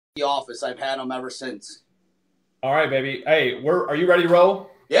the office. I've had them ever since. All right, baby. Hey, are you ready to roll?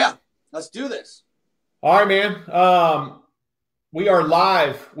 Yeah, let's do this. All right, man. We are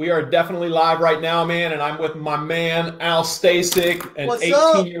live. We are definitely live right now, man. And I'm with my man, Al Stasek, an What's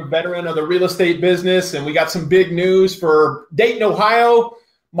up? 18-year veteran of the real estate business. And we got some big news for Dayton, Ohio.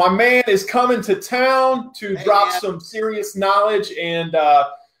 My man is coming to town to Hey, drop man. some serious knowledge. And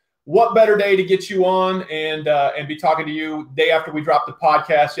what better day to get you on and be talking to you day after we dropped the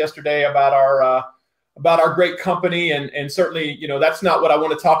podcast yesterday about our great company. And certainly, that's not what I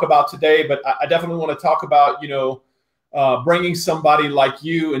want to talk about today, but I definitely want to talk about, bringing somebody like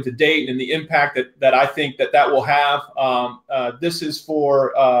you into Dayton and the impact that I think that will have. This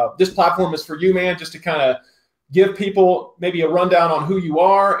platform is for you, man, just to kind of give people maybe a rundown on who you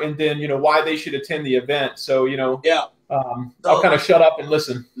are and then, why they should attend the event. So, Yeah. I'll So, kind of shut up and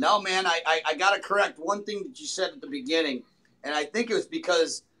listen. no, man, I got to correct one thing that you said at the beginning. And I think it was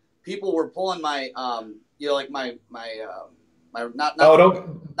because people were pulling my, like Oh,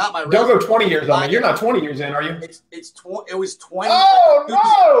 don't not my don't go resume. 20 years on me. You're not 20 years in, are you? It was 20. Oh,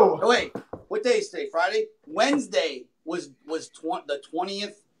 Oh, no. wait, what day is today? Friday? Wednesday was the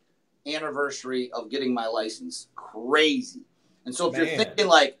 20th anniversary of getting my license. Crazy. And so if you're Man. thinking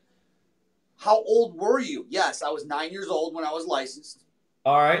like, how old were you? Yes, I was 9 years old when I was licensed.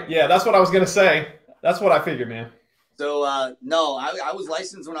 All right. Yeah, that's what I was going to say. That's what I figured, man. So no, I was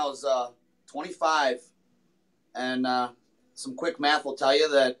licensed when I was 25, and some quick math will tell you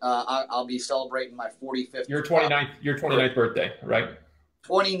that I'll be celebrating my 45th. Your 29th birthday, right?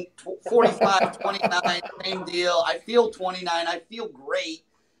 20, 45, 29, same deal. I feel 29. I feel great.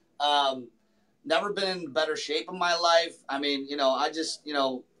 Never been in better shape in my life. I mean,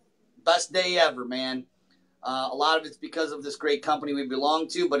 best day ever, man. A lot of it's because of this great company we belong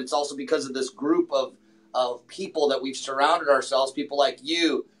to, but it's also because of this group of people that we've surrounded ourselves. People like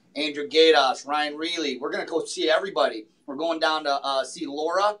you, Andrew Gatos, Ryan Reilly. We're going to go see everybody. We're going down to see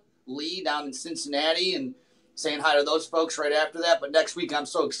Laura Lee down in Cincinnati and saying hi to those folks right after that. But next week, I'm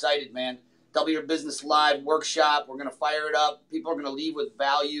so excited, man. Double Your Business Live workshop. We're going to fire it up. People are going to leave with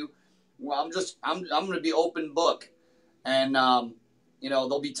value. Well, I'm going to be open book. And,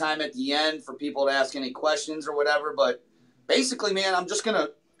 there'll be time at the end for people to ask any questions or whatever. But basically, man, I'm just going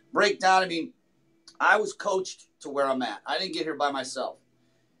to break down. I mean, I was coached to where I'm at. I didn't get here by myself.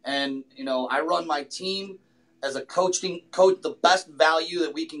 And, I run my team as a coach. The best value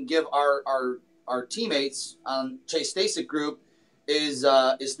that we can give our teammates on Chase Stasek Group is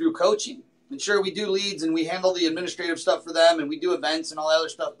through coaching. And sure, we do leads and we handle the administrative stuff for them and we do events and all that other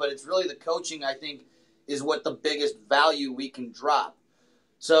stuff, but it's really the coaching, I think, is what the biggest value we can drop.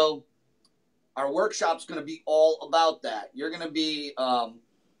 So our workshop's going to be all about that. You're going to be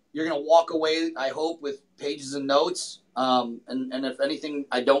you're going to walk away, I hope, with pages and notes. And if anything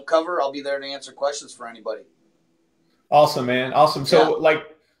I don't cover, I'll be there to answer questions for anybody. Awesome, man. Awesome. Yeah.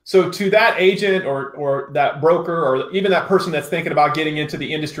 So to that agent or that broker or even that person that's thinking about getting into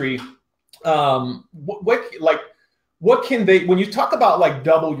the industry, what can they, when you talk about like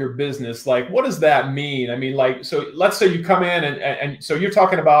double your business, like what does that mean? I mean, like, so let's say you come in and so you're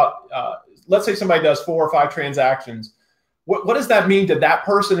talking about, let's say somebody does 4 or 5 transactions. What does that mean to that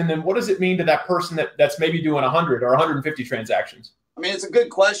person? And then what does it mean to that person that's maybe doing 100 or 150 transactions? I mean, it's a good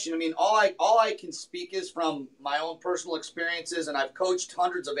question. I mean, all I can speak is from my own personal experiences, and I've coached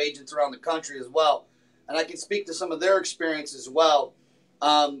hundreds of agents around the country as well, and I can speak to some of their experience as well.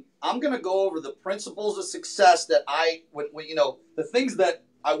 I'm going to go over the principles of success that the things that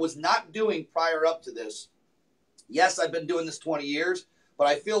I was not doing prior up to this. Yes, I've been doing this 20 years, but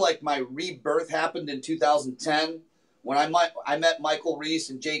I feel like my rebirth happened in 2010 when I met Michael Reese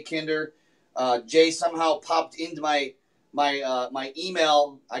and Jay Kinder. Jay somehow popped into my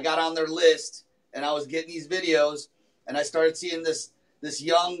email. I got on their list and I was getting these videos and I started seeing this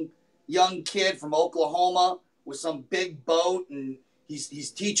young kid from Oklahoma with some big boat, and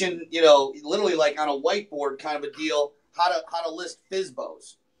he's teaching, literally like on a whiteboard kind of a deal, how to list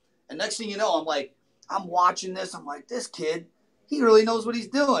FSBOs. And next thing you know, I'm watching this. I'm like, this kid, he really knows what he's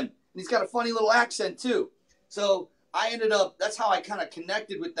doing. And he's got a funny little accent too. So that's how I kind of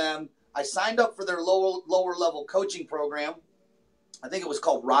connected with them. I signed up for their lower level coaching program. I think it was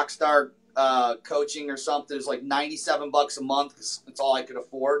called Rockstar Coaching or something. It was like $97 a month because it's all I could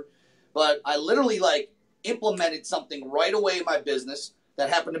afford. But I literally implemented something right away in my business that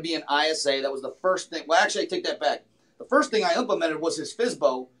happened to be an ISA. That was the first thing. Well, actually, I take that back. The first thing I implemented was his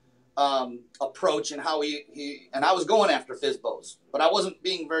FSBO approach and how and I was going after FSBOs, but I wasn't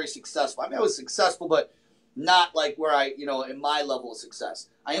being very successful. I mean, I was successful, but not like where in my level of success.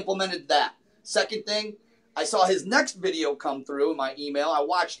 I implemented that. Second thing, I saw his next video come through in my email. I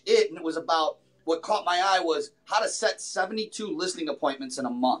watched it, and it was about, what caught my eye was how to set 72 listing appointments in a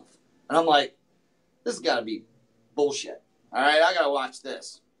month. And I'm like, this has got to be bullshit. All right, I got to watch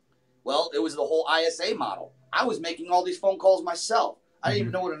this. Well, it was the whole ISA model. I was making all these phone calls myself. I didn't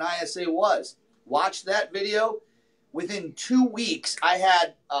even know what an ISA was. Watched that video. Within 2 weeks, I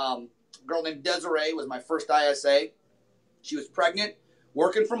had a girl named Desiree was my first ISA. She was pregnant,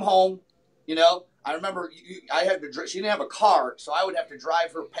 working from home. You know, I remember I had to. She didn't have a car, so I would have to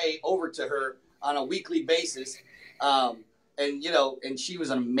drive her pay over to her on a weekly basis. And, you know, and she was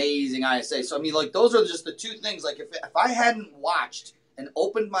an amazing ISA. So, I mean, like, those are just the two things. Like, if I hadn't watched and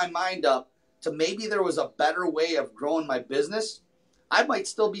opened my mind up to maybe there was a better way of growing my business, I might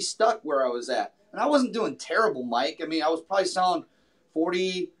still be stuck where I was at. And I wasn't doing terrible, Mike. I mean, I was probably selling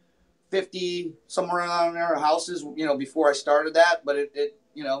 40, 50, somewhere around there houses, you know, before I started that. But it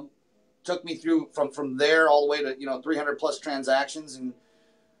you know, took me through from there all the way to, you know, 300 plus transactions and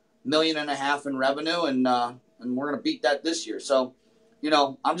 $1.5 million in revenue. And we're going to beat that this year. So, you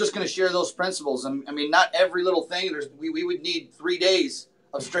know, I'm just going to share those principles. I mean, not every little thing. We would need 3 days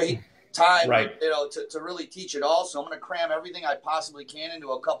of straight time, right, you know, to really teach it all. So I'm going to cram everything I possibly can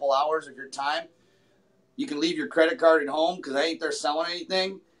into a couple hours of your time. You can leave your credit card at home because I ain't there selling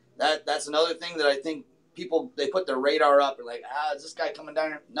anything. That's another thing that I think people, they put their radar up and like, is this guy coming down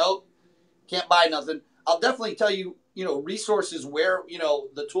here? Nope, can't buy nothing. I'll definitely tell you, you know, resources where, you know,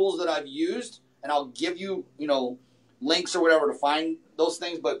 the tools that I've used, and I'll give you, you know, links or whatever to find those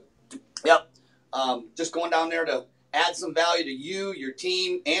things. But yep, just going down there to add some value to you, your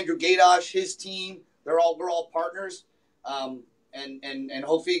team, Andrew Gadosh, his team. We're all partners. And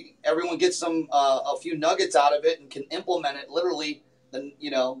hopefully everyone gets some a few nuggets out of it and can implement it literally. Then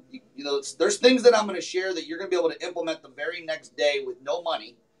you know there's things that I'm going to share that you're going to be able to implement the very next day with no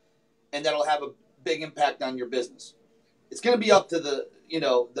money, and that'll have a big impact on your business. It's going to be up to the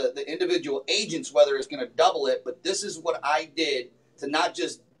individual agents whether it's going to double it. But this is what I did to not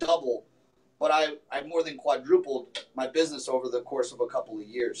just double, but I more than quadrupled my business over the course of a couple of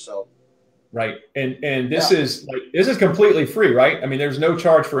years. So. Right. And this is completely free, right? I mean, there's no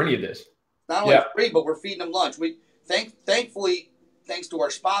charge for any of this. Not only free, but we're feeding them lunch. We thankfully, thanks to our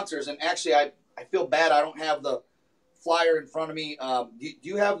sponsors, and actually I feel bad I don't have the flyer in front of me. Do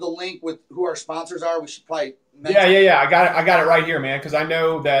you have the link with who our sponsors are? We should probably mention. Yeah. I got it right here, man, because I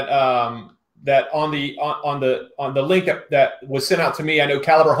know that that on the link that was sent out to me, I know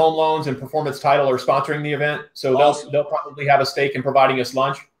Caliber Home Loans and Performance Title are sponsoring the event. So awesome. They'll probably have a stake in providing us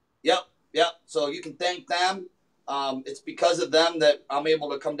lunch. Yep. So you can thank them. It's because of them that I'm able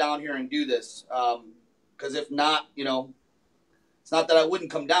to come down here and do this. Because if not, you know, it's not that I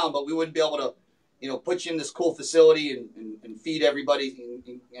wouldn't come down, but we wouldn't be able to, you know, put you in this cool facility and feed everybody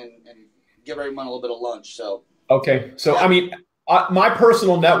and give everyone a little bit of lunch. So okay. So yeah. I mean, my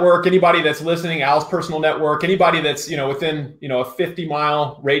personal network, anybody that's listening, Al's personal network, anybody that's, you know, within, you know, a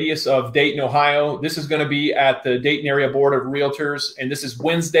 50-mile radius of Dayton, Ohio, this is going to be at the Dayton Area Board of Realtors, and this is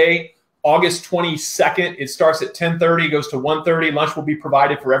Wednesday, August 22nd. It starts at 10:30, goes to 1:30. Lunch will be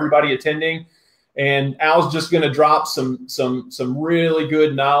provided for everybody attending. And Al's just going to drop some really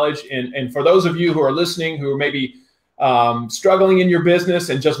good knowledge. And for those of you who are listening, who are maybe struggling in your business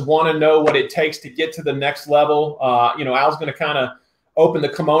and just want to know what it takes to get to the next level, you know, Al's going to kind of open the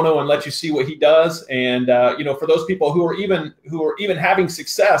kimono and let you see what he does. And, you know, for those people who are even having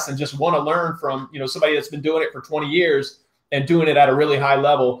success and just want to learn from, you know, somebody that's been doing it for 20 years and doing it at a really high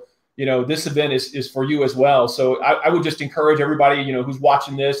level, you know, this event is for you as well. So I would just encourage everybody, you know, who's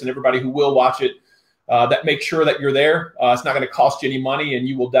watching this and everybody who will watch it, that make sure that you're there. It's not going to cost you any money, and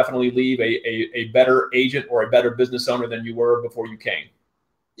you will definitely leave a better agent or a better business owner than you were before you came.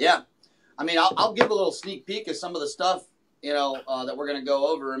 Yeah. I mean, I'll give a little sneak peek of some of the stuff, you know, that we're going to go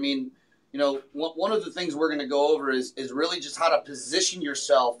over. I mean, you know, one of the things we're going to go over is really just how to position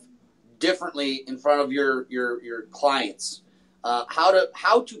yourself differently in front of your clients. How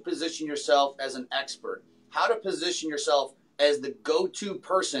to position yourself as an expert, how to position yourself as the go-to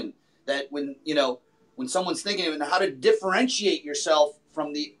person that when someone's thinking of it, and how to differentiate yourself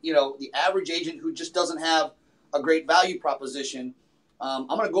from the average agent who just doesn't have a great value proposition. I'm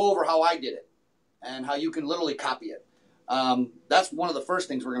going to go over how I did it and how you can literally copy it. That's one of the first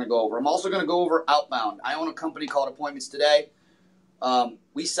things we're going to go over. I'm also going to go over outbound. I own a company called Appointments Today.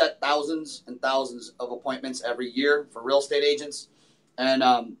 We set thousands and thousands of appointments every year for real estate agents,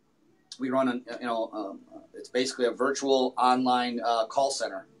 and we run it's basically a virtual online call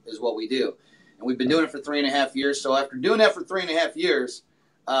center is what we do, and we've been doing it for 3.5 years. So after doing that for 3.5 years,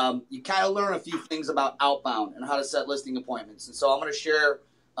 you kind of learn a few things about outbound and how to set listing appointments. And so I'm going to share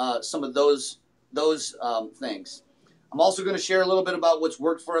some of those those things. I'm also going to share a little bit about what's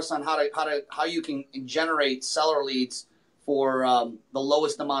worked for us on how you can generate seller leads for the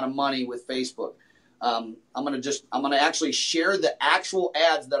lowest amount of money with Facebook. I'm going to actually share the actual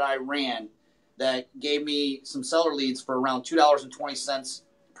ads that I ran that gave me some seller leads for around $2.20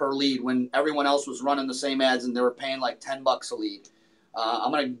 per lead when everyone else was running the same ads and they were paying like $10 a lead.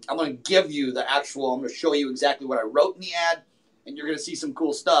 I'm gonna give you the actual. I'm gonna show you exactly what I wrote in the ad, and you're gonna see some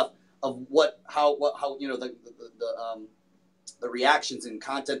cool stuff of how the reactions and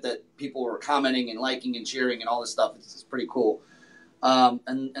content that people were commenting and liking and sharing and all this stuff. It's pretty cool. And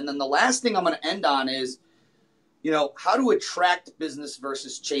then the last thing I'm gonna end on is, how to attract business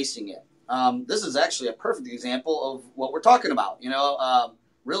versus chasing it. This is actually a perfect example of what we're talking about.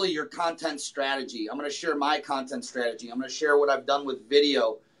 Really your content strategy. I'm going to share my content strategy. I'm going to share what I've done with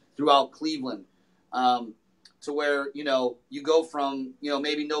video throughout Cleveland, to where, you go from,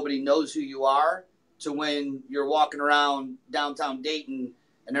 maybe nobody knows who you are to when you're walking around downtown Dayton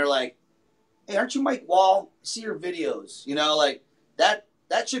and they're like, hey, aren't you Mike Wall? I see your videos, like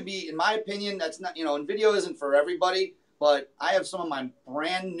that should be, in my opinion, that's not, and video isn't for everybody, but I have some of my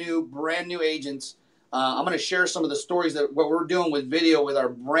brand new agents. I'm going to share some of the stories that what we're doing with video with our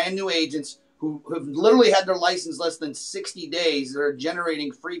brand new agents who have literally had their license less than 60 days. They're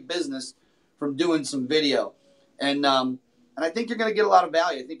generating free business from doing some video. And I think you're going to get a lot of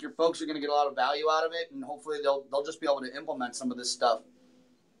value. I think your folks are going to get a lot of value out of it, and hopefully they'll just be able to implement some of this stuff.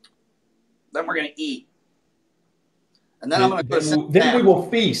 Then we're going to eat. And then I'm going to Then we will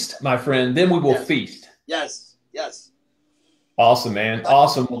feast, my friend. Then we will feast. Yes. Awesome, man.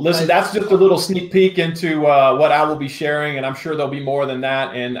 Awesome. Listen, that's just a little sneak peek into what I will be sharing, and I'm sure there'll be more than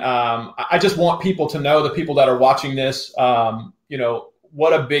that. And I just want people to know, the people that are watching this,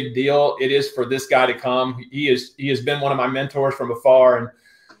 what a big deal it is for this guy to come. He has been one of my mentors from afar,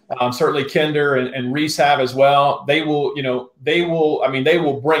 and certainly Kinder and Reese have as well. They will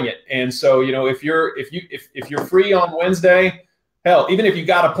bring it. And so, if you're free on Wednesday, hell, even if you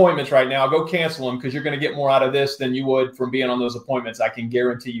got appointments right now, go cancel them, because you're going to get more out of this than you would from being on those appointments. I can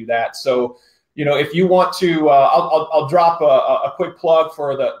guarantee you that. So, if you want to, I'll drop a quick plug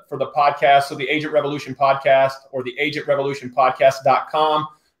for the podcast. So the Agent Revolution podcast, or the agentrevolutionpodcast.com.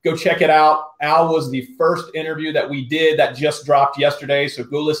 Go check it out. Al was the first interview that we did that just dropped yesterday. So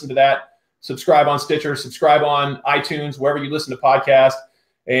go listen to that. Subscribe on Stitcher, subscribe on iTunes, wherever you listen to podcasts.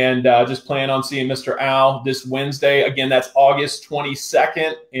 And just plan on seeing Mr. Al this Wednesday. Again, that's August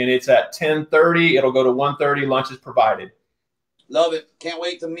 22nd, and it's at 10:30. It'll go to 1:30. Lunch is provided. Love it. Can't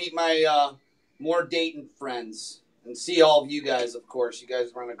wait to meet my more Dayton friends and see all of you guys, of course. You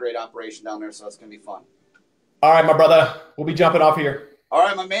guys run a great operation down there, so it's going to be fun. All right, my brother. We'll be jumping off here. All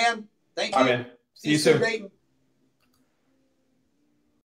right, my man. Thank you. All right, man. See you soon. Dayton.